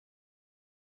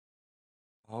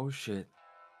Oh shit.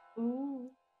 Ooh.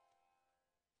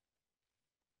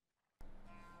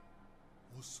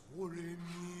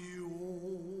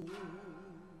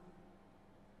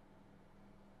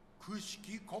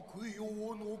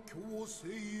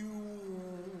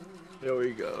 There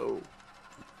we go.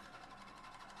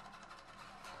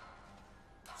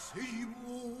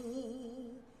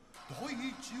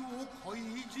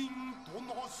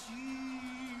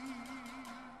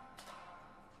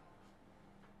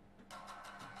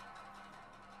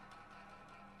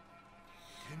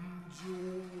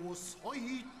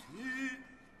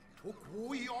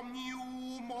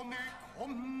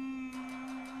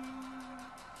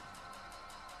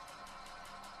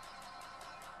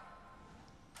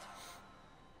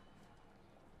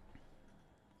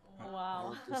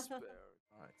 Wow. Alright,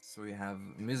 so we have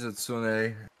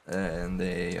Mizutsune and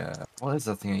a what is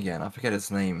that thing again? I forget its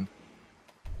name.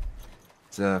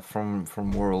 It's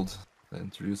from World. The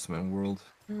introducement World.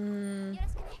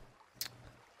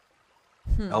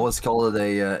 I always call it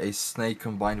a snake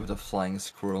combined with a flying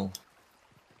squirrel.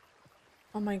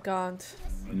 Oh my god.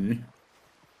 I need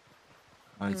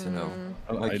to know.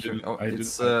 I didn't. Oh, I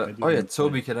it's didn't, oh yeah,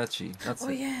 Toby Kadachi. That's Oh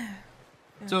it. yeah.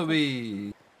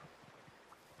 Toby.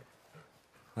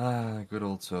 Ah, good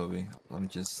old Toby. Let me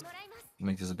just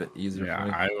make this a bit easier for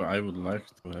me. I would like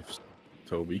to have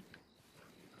Toby.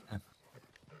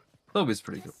 Toby's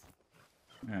pretty good.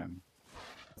 Yeah.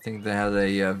 I think they had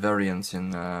a variant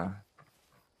in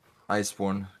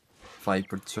Iceborne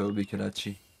Viper Toby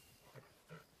Kadachi.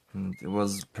 And it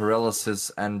was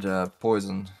paralysis and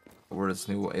poison were its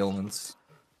new ailments.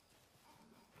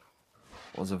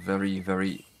 It was a very,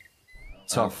 very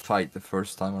tough fight the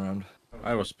first time around.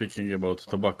 I was speaking about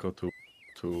tobacco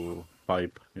to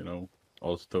pipe, you know,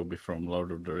 old Toby from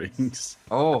Lord of the Rings.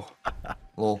 Oh,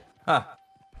 lol. Ah.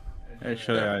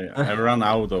 Actually, I ran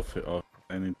out of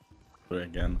I need to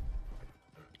again.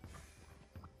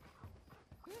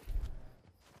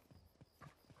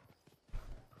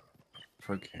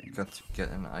 Forgot to get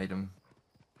an item.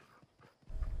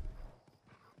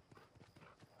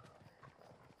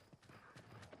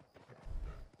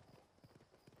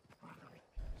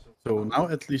 So now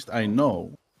at least I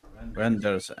know when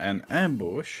there's an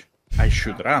ambush, I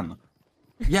should run.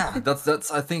 Yeah, that's.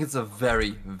 I think it's a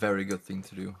very, very good thing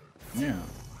to do. Yeah.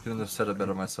 Couldn't have said it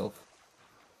better myself.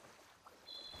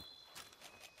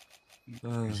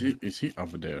 Is he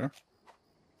up there?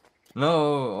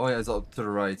 No, oh yeah, it's up to the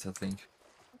right, I think.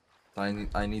 I need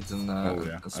Oh,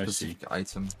 yeah, a specific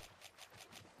item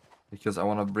because I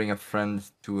want to bring a friend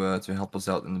to help us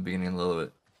out in the beginning a little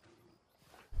bit.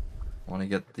 I want to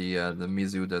get the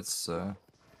Mizu that's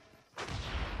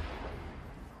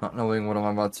not knowing what I'm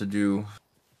about to do.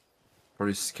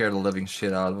 Probably scare the living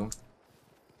shit out of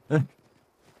him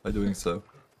by doing so.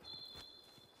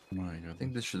 My I God.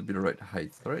 think this should be the right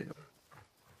height, right?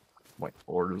 White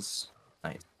orders.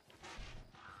 Nice.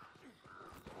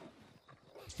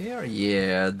 Here,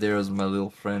 yeah, there's my little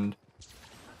friend.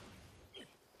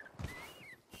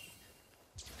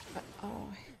 Oh.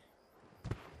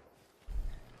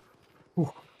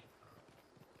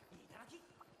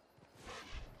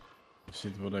 Is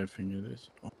it what I think it is?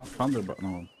 Oh, Thunderbuck.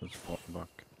 No, that's Buck.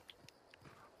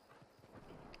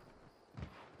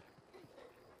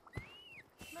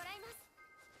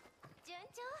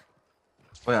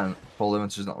 Oh yeah, and full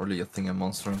image is not really a thing in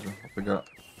Monster Hunter. I forgot.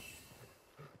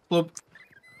 Bloop.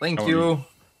 Thank you.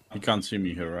 You can't see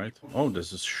me here, right? Oh,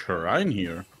 there's a shrine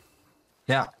here.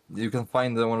 Yeah, you can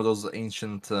find one of those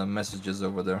ancient messages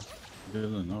over there.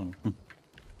 Didn't know.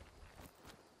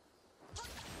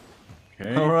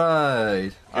 Okay.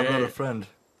 Alright, I've got a friend.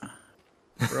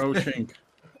 Approaching.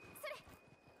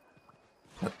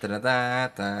 Yeah.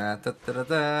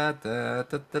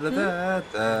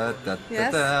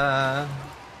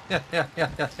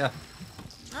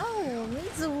 Oh,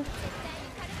 Mizu.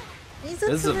 This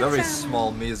is a very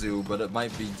small Mizu, but it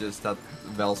might be just that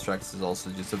Valstrax is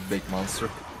also just a big monster.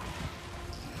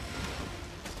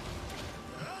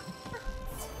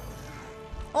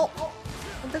 Oh,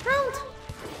 on the ground.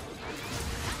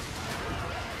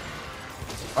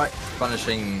 Alright,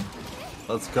 punishing.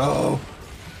 Let's go.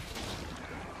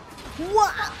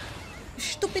 What?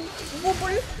 Stupid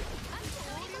wobble.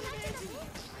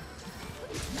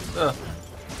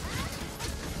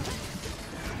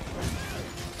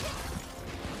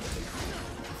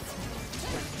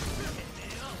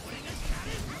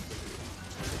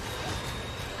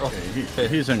 Okay,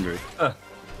 he's angry.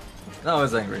 Now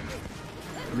he's angry.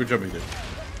 Good job, he did.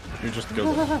 You just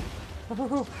killed him.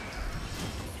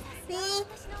 See?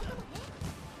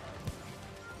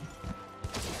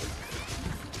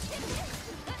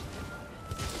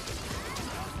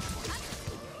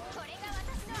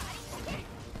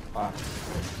 Ah.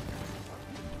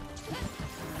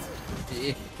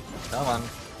 Come on.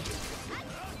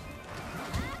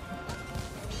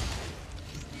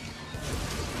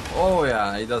 Oh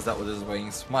yeah, he does that with his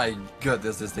wings. My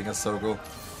goodness, this thing is so cool.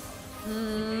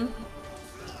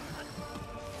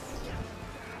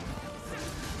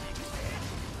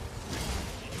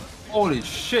 Holy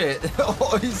shit!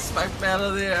 Oh, he smacked me out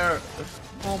of the air.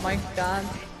 Oh my god.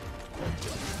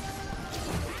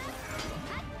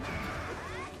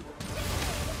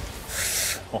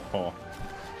 Oh.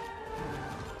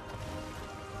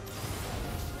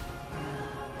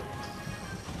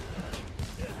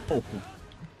 Oh.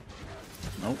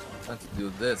 Nope. Let's do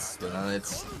this, but then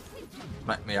it's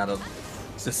smacked me out of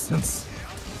existence.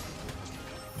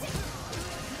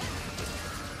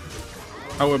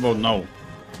 How about now?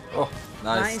 Oh,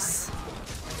 nice. Nice.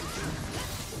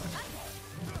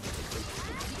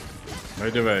 By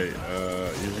the way,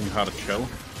 using hard shell.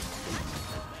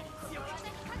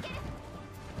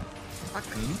 Fuck.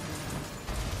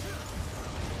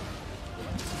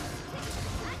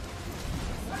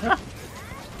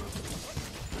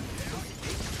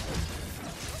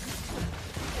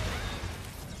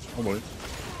 Oh boy.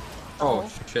 Oh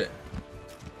shit.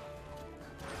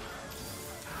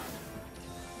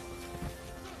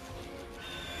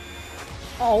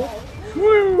 Oh.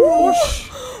 Whoosh.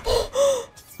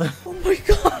 Oh my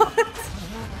god.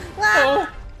 Oh.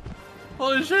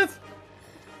 Holy shit.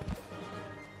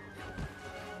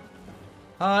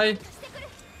 Hi.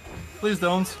 Please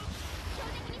don't.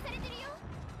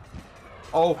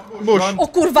 Oh, Bush. run. O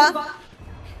kurwa!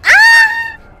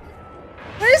 Ah!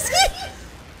 Where is he?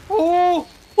 Oh.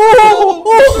 Oh!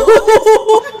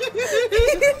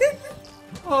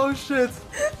 Oh shit.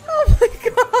 Oh my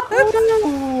god!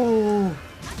 Oh.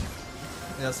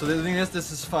 Yeah, so the thing is,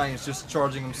 this is fine. He's just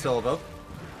charging himself up.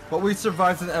 But we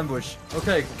survived an ambush.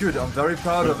 Okay, good. I'm very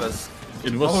proud of us.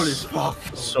 It was Holy fuck.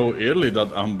 so early,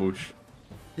 that ambush.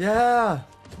 Yeah.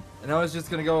 And now it's just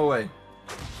gonna go away.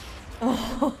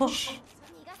 Oh.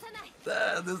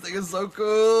 Damn, this thing is so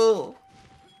cool.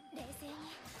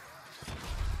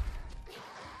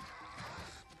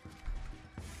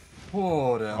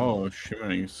 Oh, damn. Oh,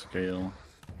 shimmering scale.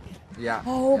 Yeah.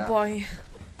 Oh yeah. boy.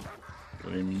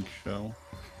 Gleaming shell.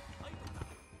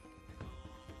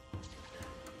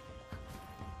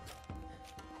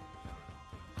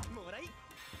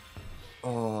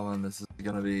 Oh man, this is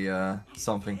gonna be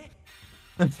something.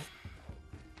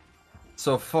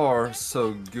 So far,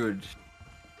 so good.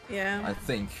 Yeah. I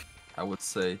think I would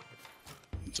say.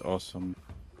 It's awesome.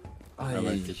 I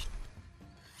like it.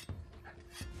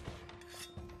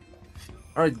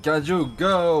 Alright, Gaju,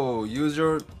 go! Use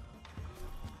your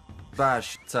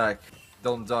bash attack.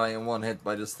 Don't die in one hit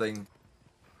by this thing.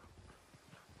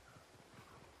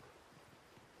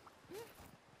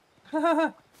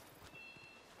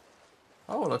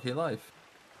 Oh, lucky life.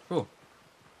 Cool.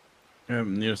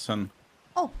 Near sun.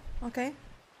 Oh, okay.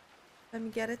 Let me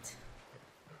get it.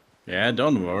 Yeah,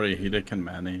 don't worry, Hida can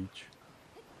manage.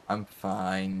 I'm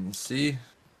fine. See?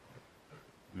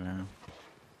 Yeah.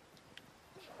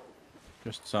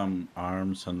 Just some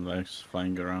arms and legs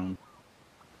flying around.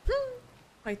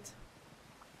 Wait.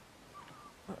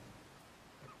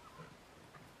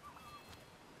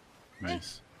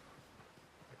 Nice.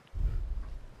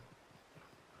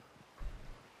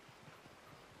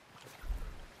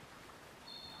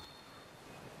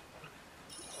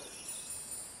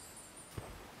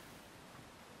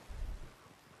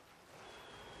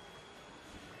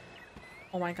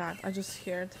 Oh my god, I just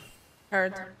heard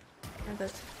it.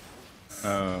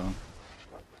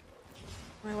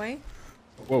 My way?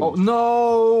 Whoa. Oh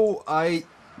no!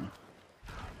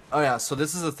 Oh yeah, so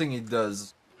this is the thing it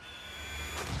does.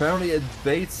 Apparently it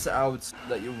baits out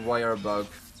that you wire bug,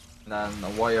 and then a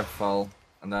wire fall,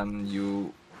 and then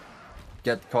you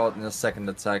get caught in a second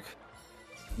attack.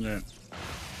 Yeah.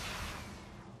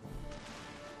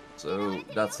 So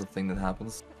that's the thing that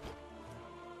happens.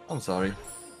 I'm sorry.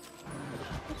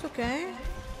 It's okay.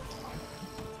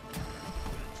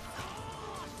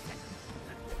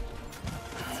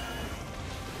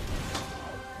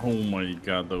 Oh my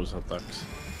god, those attacks.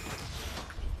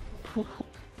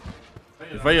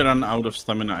 If I run out of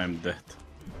stamina, I'm dead.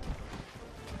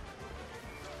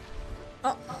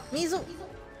 Oh, Mizu!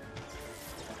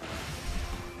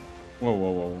 Whoa,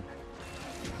 whoa, whoa.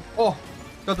 Oh!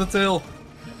 Got the tail!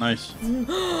 Nice.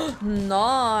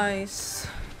 Nice.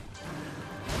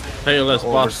 Tailless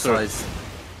bastard. Oversized.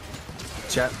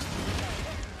 Chat.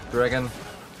 Dragon.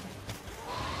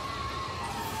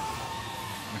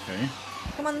 Okay.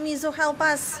 Come on, Mizu, help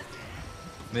us.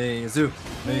 Mizu!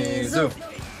 Mizu!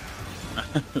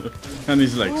 And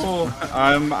he's like, Oh.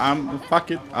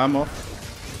 fuck it, I'm off.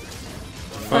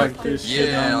 Fuck this shit,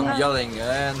 Yeah, I'm I'm off. yelling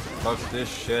and fuck this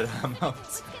shit, I'm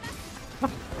out.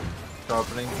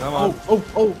 Sharpening, come on.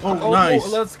 Oh, nice.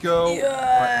 Let's go.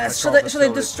 Yes. Should I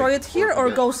destroy it here or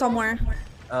go somewhere?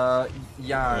 Yeah,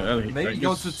 I maybe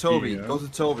go to guess Toby. here. Go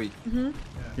to Toby.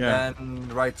 Yeah. Then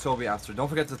write Toby after. Don't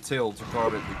forget the tail to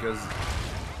carve it because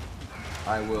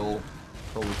I will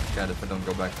probably forget if I don't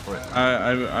go back for it.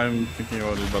 I'm thinking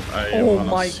about it, but I Oh wanna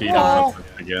my see God.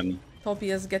 that again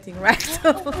Toby is getting wrecked.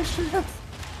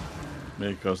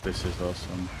 because this is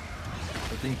awesome.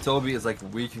 I think Toby is like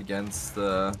weak against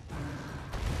dragon.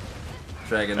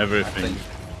 Everything. I think.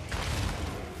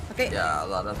 Okay. Yeah, a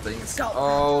lot of things. Go.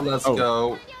 Oh, let's Oh.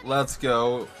 go. Let's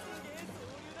go.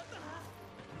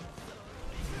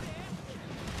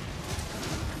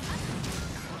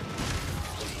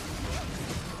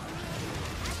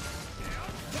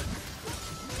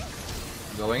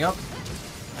 Going up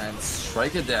and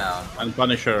strike it down. And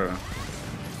Punisher.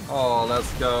 Oh,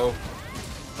 let's go.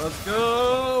 Let's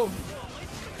go.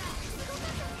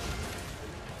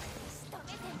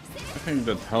 I think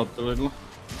that helped a little.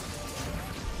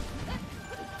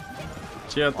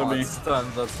 See ya, Oh, Toby. it's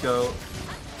stunned. Let's go.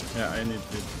 Yeah, I need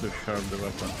to sharp the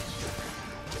weapon.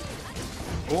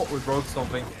 Oh, we broke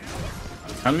something.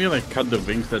 Can we like cut the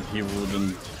wings that he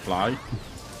wouldn't fly?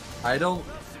 I don't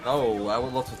know. I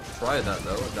would love to try that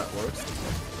though, if that works.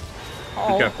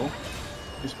 Oh. Be careful.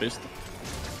 He's pissed.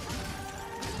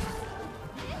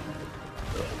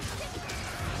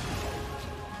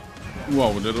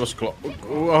 Whoa, that was close.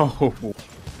 Whoa.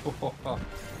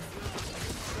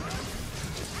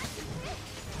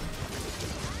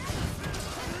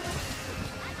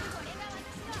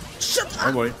 Shut Oh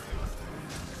up. boy.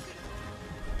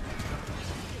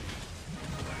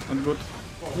 Not good.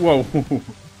 Whoa.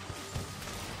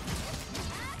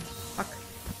 Fuck.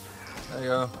 There you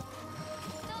go.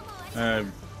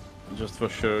 Just for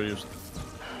sure, used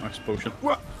max potion.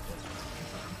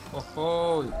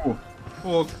 Oh,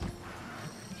 oh.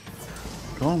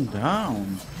 Calm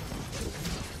down.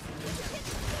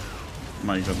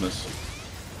 My goodness.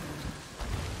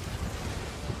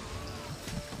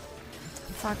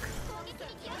 Fuck.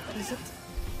 Is it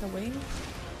the wing?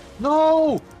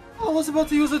 No! I was about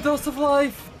to use a dust of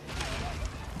life.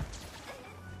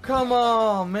 Come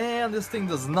on, man. This thing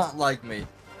does not like me.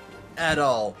 At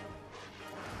all.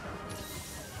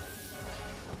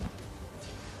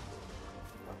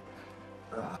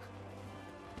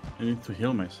 I need to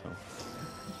heal myself.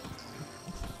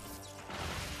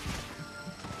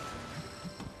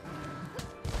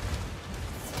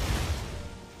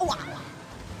 Oh, wow.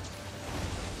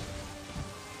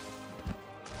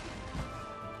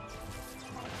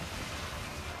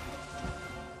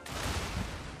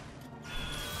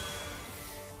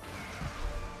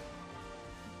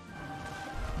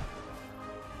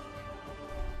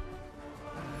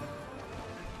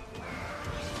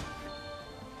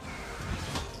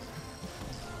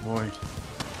 Boy.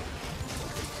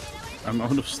 I'm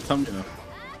out of stamina.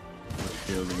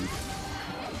 For shielding.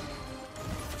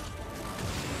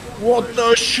 What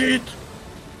the shit?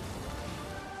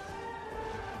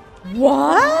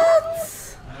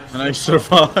 What? And I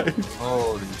survived.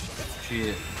 Holy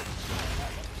shit.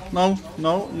 No,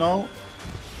 no, no.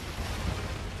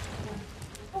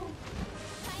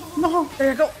 No,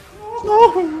 There you go.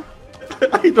 no.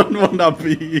 I don't wanna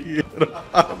be here.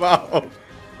 I'm out.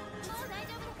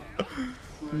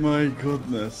 My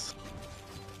goodness.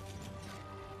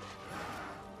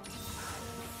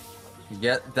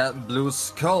 Get that blue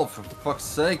skull for fuck's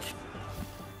sake.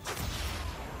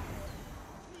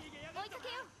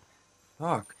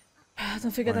 Fuck.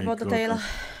 Don't forget My about the goodness. tail.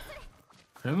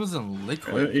 Crimson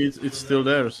liquid. It's still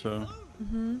there, so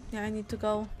Yeah, I need to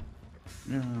go.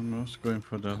 yeah, I'm just going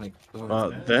for that. Like,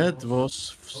 But that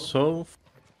was so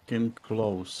fucking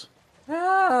close.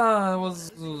 yeah, it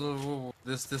was.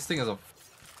 This thing is a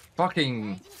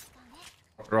fucking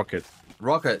Rocket.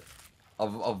 rocket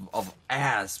of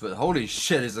ass, but holy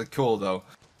shit, is it cool though.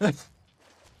 My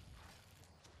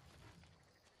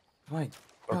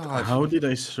But god. how did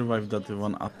I survive that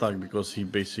one attack? Because he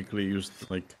basically used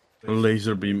like a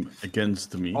laser beam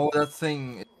against me. Oh, that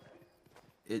thing.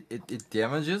 It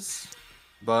damages,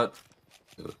 but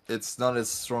it's not its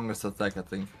strongest attack, I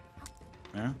think.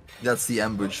 Yeah. That's the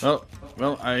ambush. Well,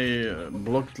 I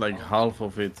blocked like half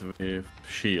of it with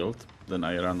shield. Then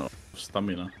I ran out of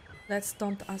stamina. Let's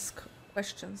don't ask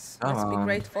questions. Come Let's be on.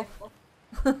 grateful.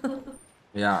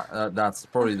 Yeah, that's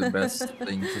probably the best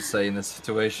thing to say in this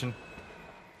situation.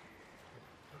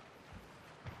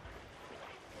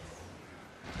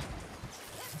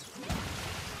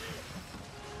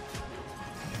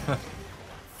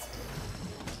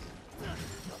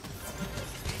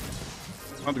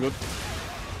 Not good.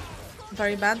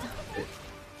 Very bad.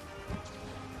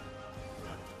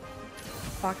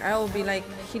 Fuck, I will be like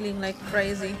healing like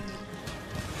crazy.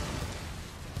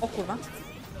 O kurwa.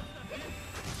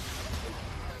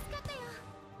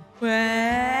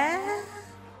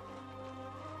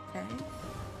 Okay.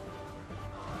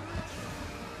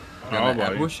 Gonna boy.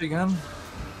 ambush again?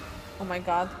 Oh my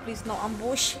god, please no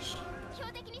ambush.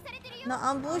 No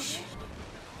ambush.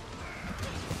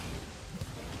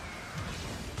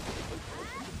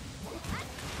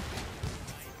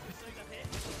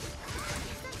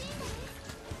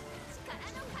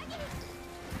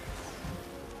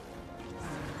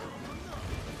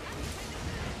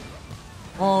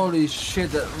 Holy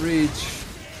shit, that reach.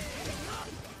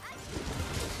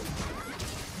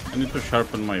 I need to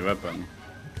sharpen my weapon.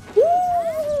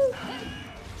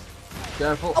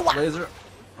 Careful, laser.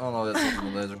 Oh no, that's not a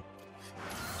laser.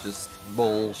 Just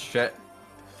bullshit.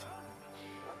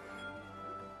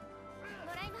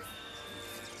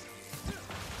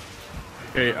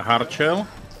 Okay, hard shell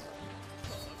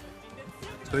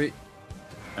Sweet.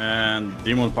 and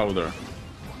demon powder.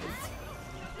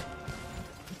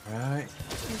 Alright.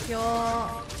 Thank you.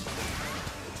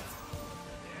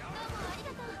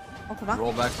 O kurwa.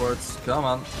 Roll backwards. Come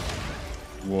on.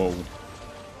 Whoa.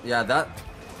 Yeah, that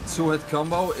 2-hit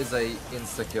combo is a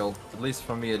insta-kill. At least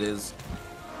for me it is.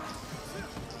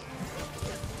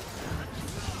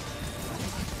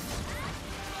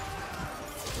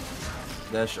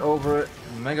 Dash over it.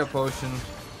 Mega potion.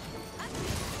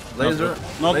 Laser.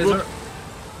 Not laser. good.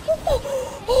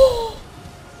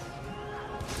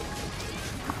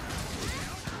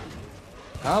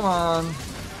 Come on.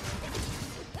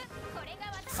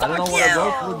 I don't know what I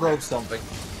broke. We broke something.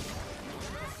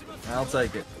 I'll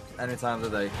take it. Any time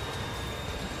of the day.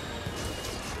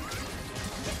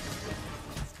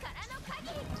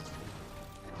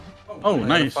 Oh, You're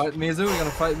nice. gonna fight Mizu? You're gonna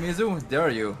fight Mizu? Dare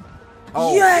you?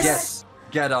 Oh, Yes! yes!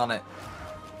 Get on it.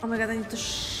 Oh my god, I need to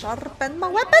sharpen my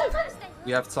weapon.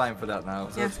 We have time for that now,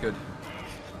 so Yeah. that's good.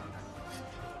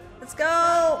 Let's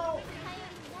go.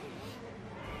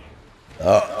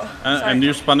 And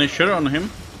use Punisher on him.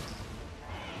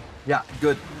 Yeah,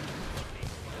 good.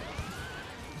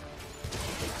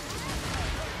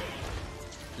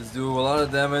 Just do a lot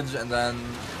of damage and then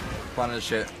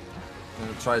punish it.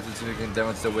 And try to see if you can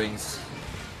damage the wings.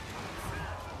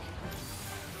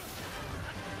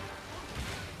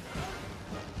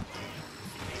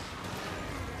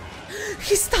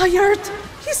 He's tired.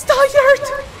 He's tired.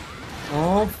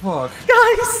 Oh fuck.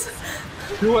 Guys.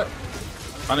 Do it!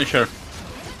 Punisher.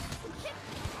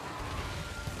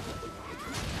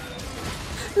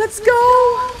 Let's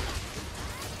go.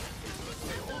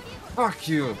 Fuck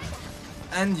you!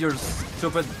 And your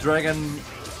stupid dragon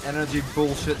energy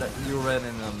bullshit that you ran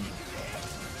in them.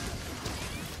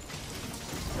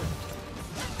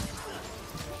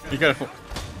 Be careful.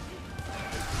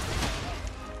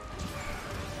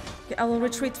 Okay, I will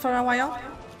retreat for a while.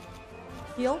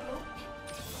 Heal.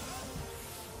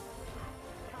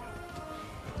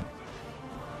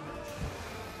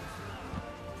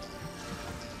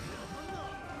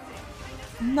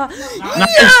 No.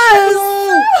 Yes!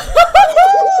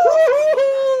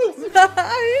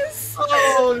 Nice!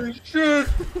 Holy shit!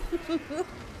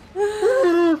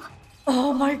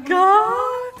 Oh my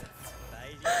god!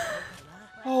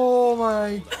 Oh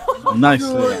my Nicely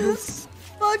done. goodness!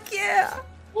 Fuck yeah!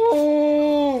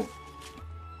 Oh!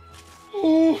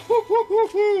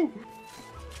 Oh!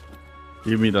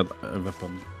 Give me that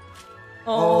weapon.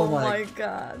 Oh, Oh my my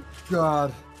god.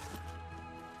 God!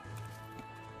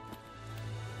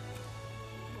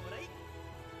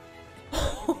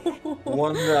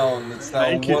 One down. It's now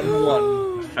Thank you.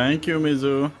 1-1. Thank you,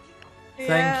 Mizu.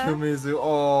 Thank you, Mizu.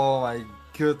 Oh my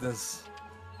goodness.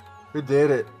 We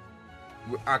did it.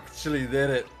 We actually did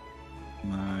it.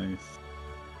 Nice.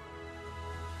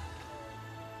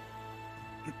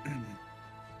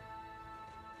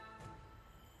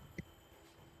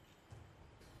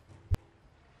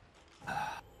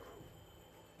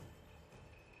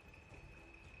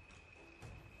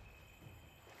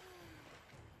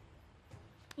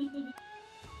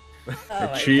 Oh my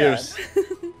Cheers.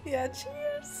 God. Yeah,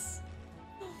 cheers.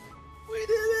 We did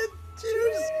it!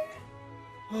 Cheers!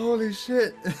 Holy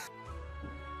shit!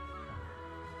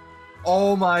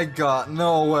 Oh my god,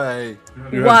 no way!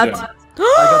 You have What? them.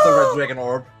 I got the red dragon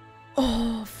orb.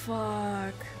 Oh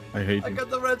fuck. I hate I you. got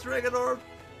the red dragon orb.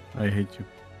 I hate you.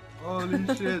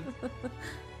 Holy shit.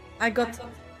 I got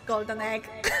golden egg.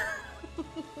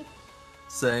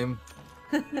 Same.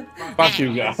 Fuck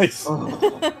you guys.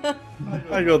 Oh,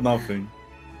 I got nothing.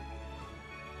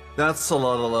 that's a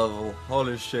lot of level.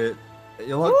 Holy shit.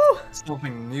 You look Woo!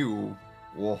 something new.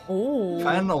 Whoa. Ooh.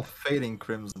 Fan of Fading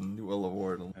Crimson, Duel of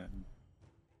Wardle. And